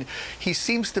scholar, and he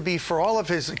seems to be, for all of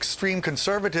his extreme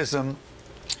conservatism,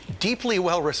 deeply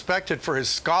well respected for his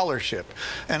scholarship.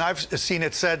 And I've seen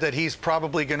it said that he's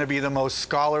probably going to be the most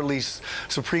scholarly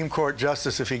Supreme Court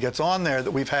justice, if he gets on there,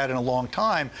 that we've had in a long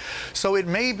time. So it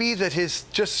may be that his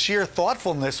just sheer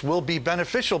thoughtfulness will be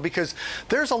beneficial, because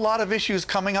there's a lot of issues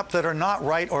coming up that are not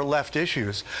right or left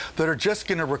issues, that are just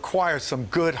going to require some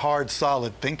good, hard,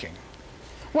 solid thinking.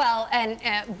 Well, and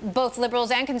both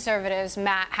liberals and conservatives,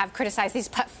 Matt, have criticized these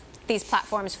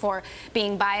platforms for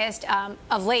being biased.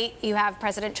 Of late, you have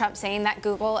President Trump saying that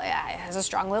Google has a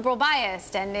strong liberal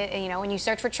bias, and when you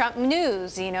search for Trump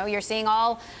news, you're seeing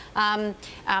all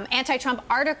anti-Trump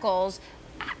articles.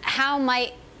 How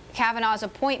might Kavanaugh's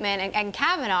appointment and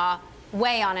Kavanaugh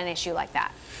weigh on an issue like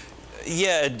that?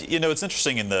 Yeah, it's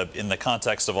interesting in the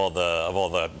context of all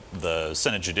the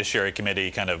Senate Judiciary Committee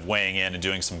kind of weighing in and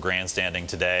doing some grandstanding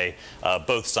today.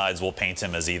 Both sides will paint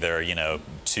him as either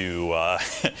too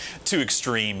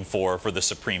extreme for the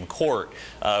Supreme Court.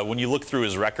 When you look through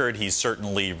his record, he's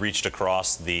certainly reached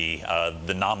across the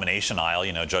nomination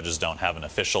aisle. Judges don't have an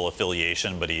official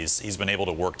affiliation, but he's been able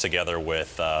to work together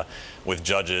with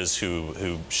judges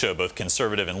who show both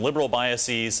conservative and liberal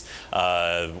biases.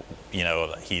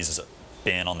 He's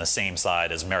been on the same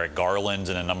side as Merrick Garland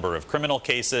in a number of criminal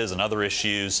cases and other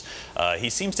issues.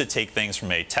 He seems to take things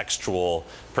from a textual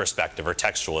perspective, or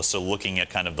textualist, so looking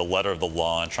at kind of the letter of the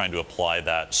law and trying to apply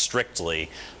that strictly.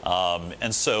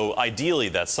 And so ideally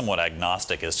that's somewhat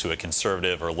agnostic as to a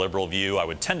conservative or liberal view. I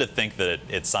would tend to think that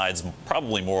it sides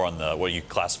probably more on what you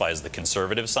classify as the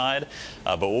conservative side.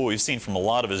 But what we've seen from a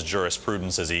lot of his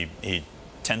jurisprudence is he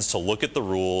tends to look at the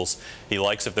rules. He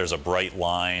likes if there's a bright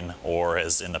line, or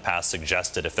has in the past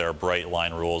suggested if there are bright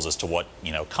line rules as to what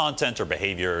content or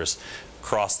behaviors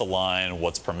cross the line,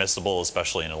 what's permissible,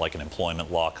 especially in like an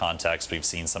employment law context. We've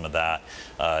seen some of that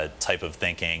type of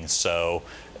thinking. So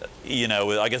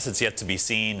I guess it's yet to be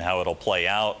seen how it'll play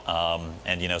out.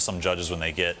 And some judges, when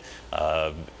they get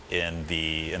in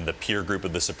the peer group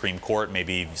of the Supreme Court,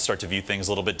 maybe start to view things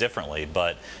a little bit differently.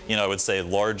 But I would say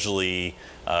largely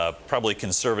probably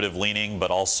conservative leaning, but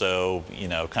also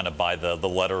kind of by the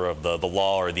letter of the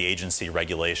law or the agency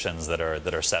regulations that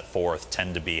are set forth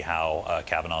tend to be how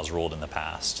Kavanaugh's ruled in the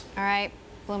past. All right.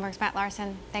 Bloomberg's Matt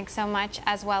Larson, thanks so much,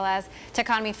 as well as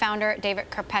Techonomy founder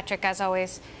David Kirkpatrick. As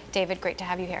always, David, great to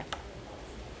have you here.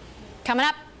 Coming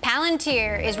up,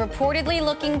 Palantir is reportedly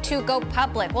looking to go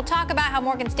public. We'll talk about how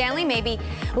Morgan Stanley may be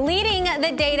leading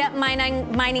the data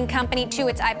mining company to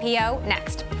its IPO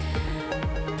next.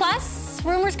 Plus,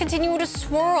 rumors continue to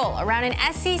swirl around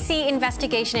an SEC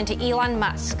investigation into Elon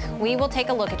Musk. We will take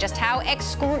a look at just how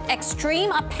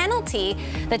extreme a penalty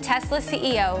the Tesla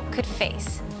CEO could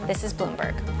face. This is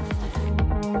Bloomberg.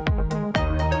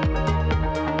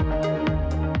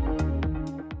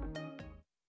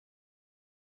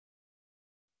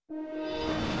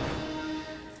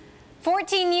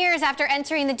 14 years after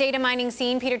entering the data mining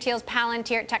scene, Peter Thiel's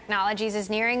Palantir Technologies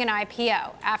is nearing an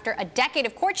IPO. After a decade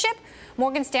of courtship,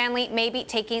 Morgan Stanley may be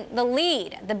taking the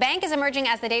lead. The bank is emerging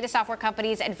as the data software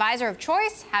company's advisor of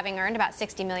choice, having earned about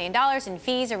 $60 million in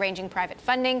fees arranging private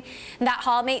funding. That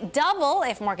haul may double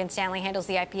if Morgan Stanley handles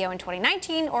the IPO in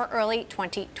 2019 or early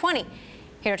 2020.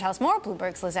 Here to tell us more,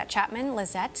 Bloomberg's Lizette Chapman.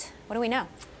 Lizette, what do we know?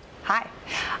 Hi.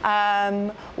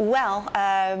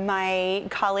 My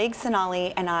colleague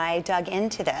Sonali and I dug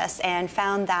into this and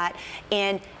found that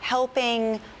in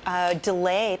helping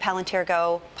delay Palantir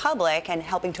go public and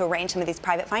helping to arrange some of these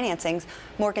private financings,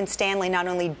 Morgan Stanley not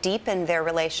only deepened their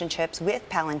relationships with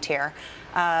Palantir,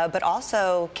 but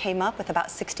also came up with about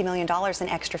 $60 million in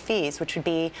extra fees, which would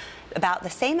be about the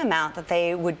same amount that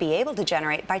they would be able to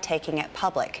generate by taking it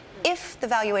public, if the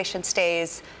valuation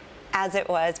stays as it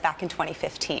was back in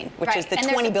 2015, which is the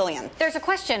 $20 billion. There's a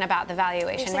question about the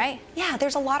valuation, right? Yeah,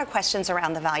 there's a lot of questions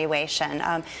around the valuation.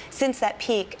 Since that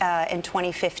peak in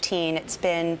 2015, it's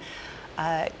been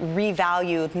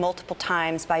revalued multiple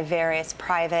times by various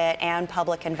private and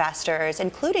public investors,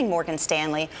 including Morgan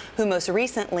Stanley, who most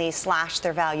recently slashed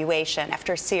their valuation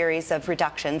after a series of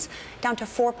reductions down to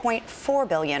 $4.4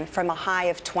 billion from a high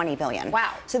of $20 billion.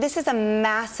 Wow. So this is a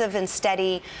massive and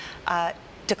steady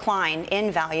decline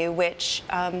in value, which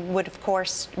would, of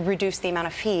course, reduce the amount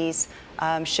of fees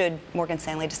should Morgan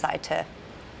Stanley decide to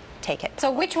take it. So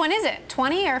which one is it,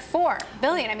 20 or 4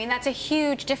 billion? I mean, that's a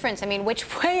huge difference. I mean,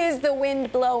 which way is the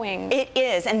wind blowing? It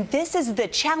is, and this is the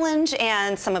challenge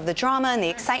and some of the drama and the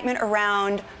excitement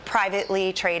around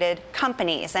privately traded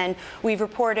companies. And we've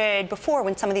reported before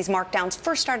when some of these markdowns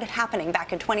first started happening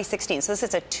back in 2016. So this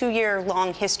is a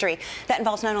 2-year-long history that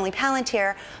involves not only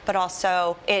Palantir, but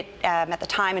also it, at the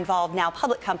time, involved now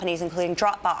public companies, including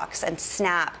Dropbox and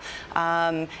Snap,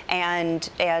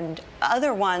 and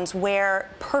other ones where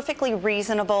perfectly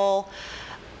reasonable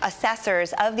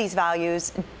assessors of these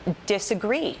values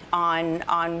disagree on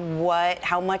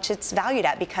how much it's valued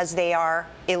at, because they are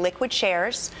illiquid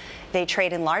shares. They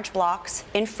trade in large blocks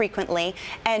infrequently,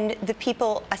 and the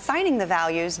people assigning the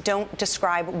values don't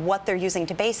describe what they're using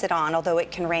to base it on, although it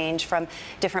can range from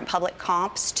different public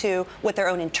comps to what their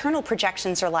own internal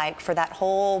projections are like for that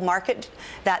whole market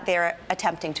that they're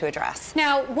attempting to address.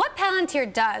 Now, what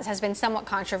Palantir does has been somewhat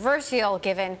controversial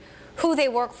given who they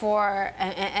work for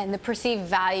and the perceived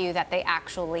value that they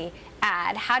actually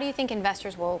add. How do you think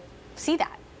investors will see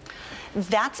that?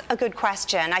 That's a good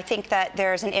question. I think that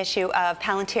there's an issue of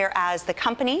Palantir as the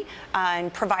company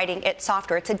and providing its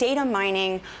software. It's a data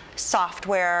mining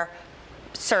software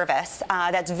service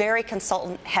that's very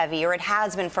consultant heavy, or it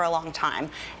has been for a long time.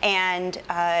 And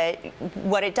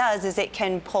what it does is it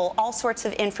can pull all sorts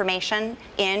of information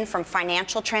in, from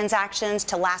financial transactions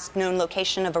to last known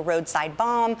location of a roadside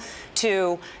bomb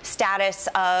to status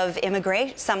of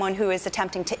someone who is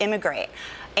attempting to immigrate,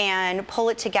 and pull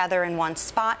it together in one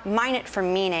spot, mine it for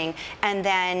meaning, and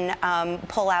then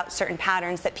pull out certain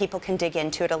patterns that people can dig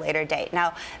into at a later date.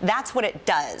 Now, that's what it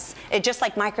does. It, just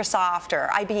like Microsoft or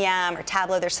IBM or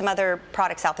Tableau, there's some other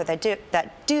products out there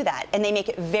that do that, and they make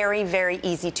it very, very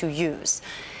easy to use.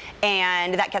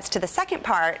 And that gets to the second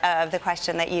part of the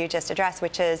question that you just addressed,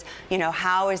 which is,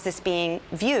 how is this being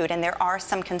viewed? And there are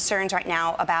some concerns right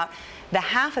now about the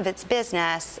half of its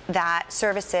business that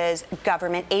services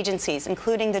government agencies,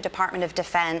 including the Department of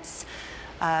Defense,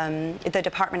 the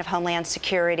Department of Homeland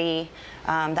Security,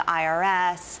 the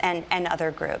IRS, and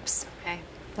other groups. Okay.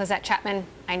 Lizette Chapman,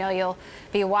 I know you'll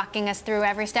be walking us through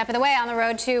every step of the way on the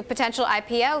road to potential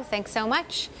IPO. Thanks so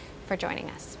much for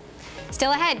joining us.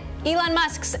 Still ahead, Elon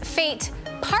Musk's fate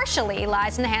partially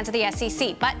lies in the hands of the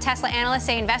SEC, but Tesla analysts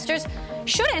say investors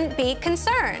shouldn't be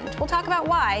concerned. We'll talk about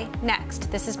why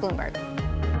next. This is Bloomberg.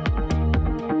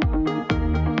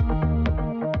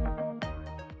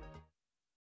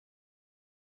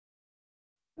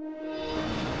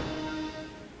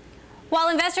 While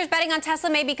investors betting on Tesla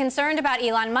may be concerned about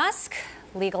Elon Musk,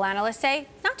 legal analysts say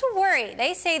not to worry.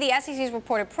 They say the SEC's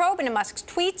reported probe into Musk's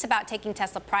tweets about taking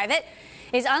Tesla private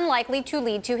is unlikely to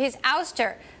lead to his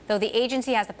ouster. Though the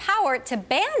agency has the power to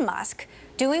ban Musk,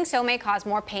 doing so may cause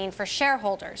more pain for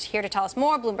shareholders. Here to tell us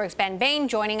more, Bloomberg's Ben Bain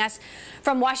joining us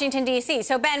from Washington, D.C.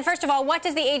 So, Ben, first of all, what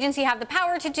does the agency have the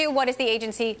power to do? What is the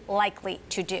agency likely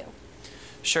to do?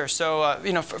 Sure. So,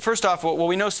 first off, what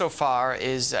we know so far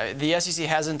is the SEC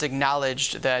hasn't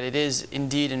acknowledged that it is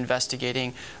indeed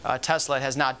investigating Tesla. It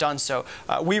has not done so.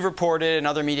 We've reported, and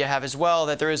other media have as well,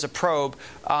 that there is a probe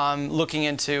looking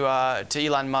into to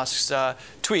Elon Musk's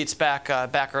tweets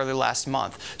back early last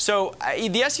month. So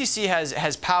the SEC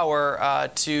has power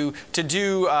to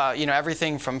do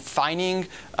everything from fining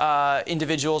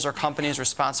individuals or companies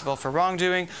responsible for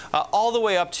wrongdoing, all the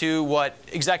way up to what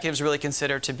executives really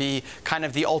consider to be kind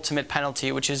of the ultimate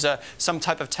penalty, which is some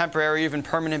type of temporary, even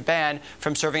permanent ban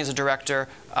from serving as a director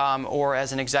or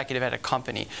as an executive at a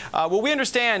company. What we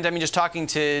understand, just talking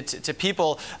to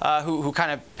people who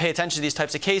kind of pay attention to these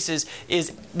types of cases,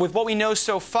 is with what we know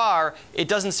so far, it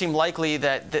doesn't seem likely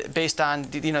that based on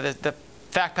the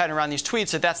fact pattern around these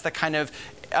tweets, that's the kind of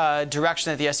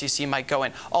direction that the SEC might go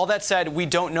in. All that said, we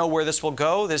don't know where this will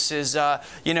go. This is, a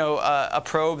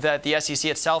probe that the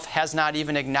SEC itself has not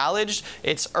even acknowledged.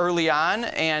 It's early on,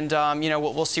 and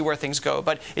we'll see where things go.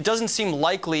 But it doesn't seem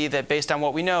likely that, based on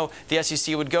what we know, the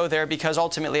SEC would go there because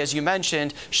ultimately, as you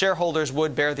mentioned, shareholders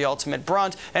would bear the ultimate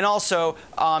brunt. And also,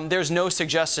 there's no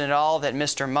suggestion at all that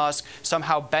Mr. Musk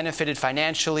somehow benefited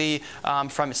financially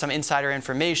from some insider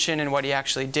information and what he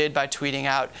actually did by tweeting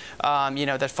out,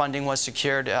 that funding was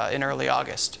secured in early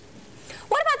August.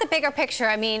 What about the bigger picture?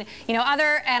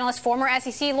 Other analysts, former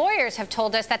SEC lawyers, have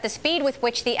told us that the speed with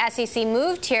which the SEC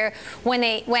moved here when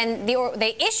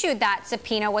they issued that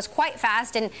subpoena was quite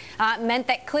fast and meant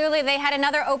that clearly they had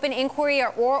another open inquiry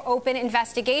or open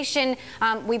investigation.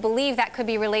 We believe that could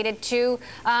be related to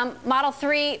Model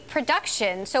 3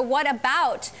 production. So what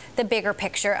about the bigger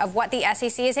picture of what the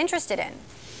SEC is interested in?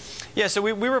 Yeah, so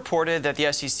we reported that the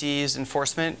SEC's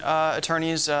enforcement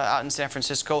attorneys out in San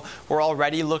Francisco were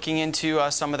already looking into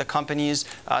some of the company's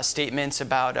statements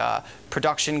about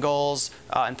production goals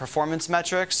and performance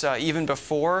metrics even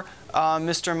before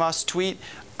Mr. Musk's tweet.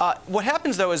 What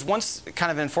happens, though, is once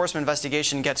kind of an enforcement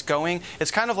investigation gets going, it's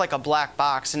kind of like a black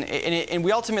box, and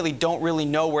we ultimately don't really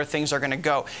know where things are going to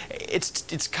go.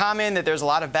 It's common that there's a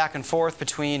lot of back and forth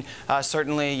between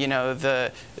certainly,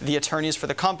 the attorneys for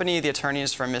the company, the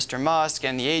attorneys for Mr. Musk,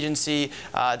 and the agency.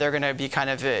 They're going to be kind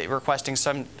of requesting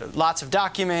lots of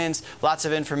documents, lots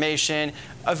of information.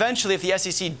 Eventually, if the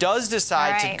SEC does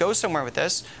decide to go somewhere with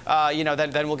this,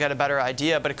 then we'll get a better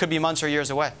idea. But it could be months or years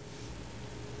away.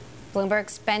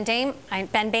 Bloomberg's Ben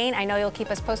Bain, I know you'll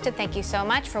keep us posted. Thank you so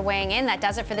much for weighing in. That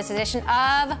does it for this edition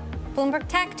of Bloomberg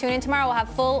Tech. Tune in tomorrow. We'll have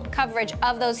full coverage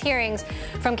of those hearings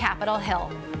from Capitol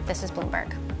Hill. This is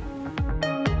Bloomberg.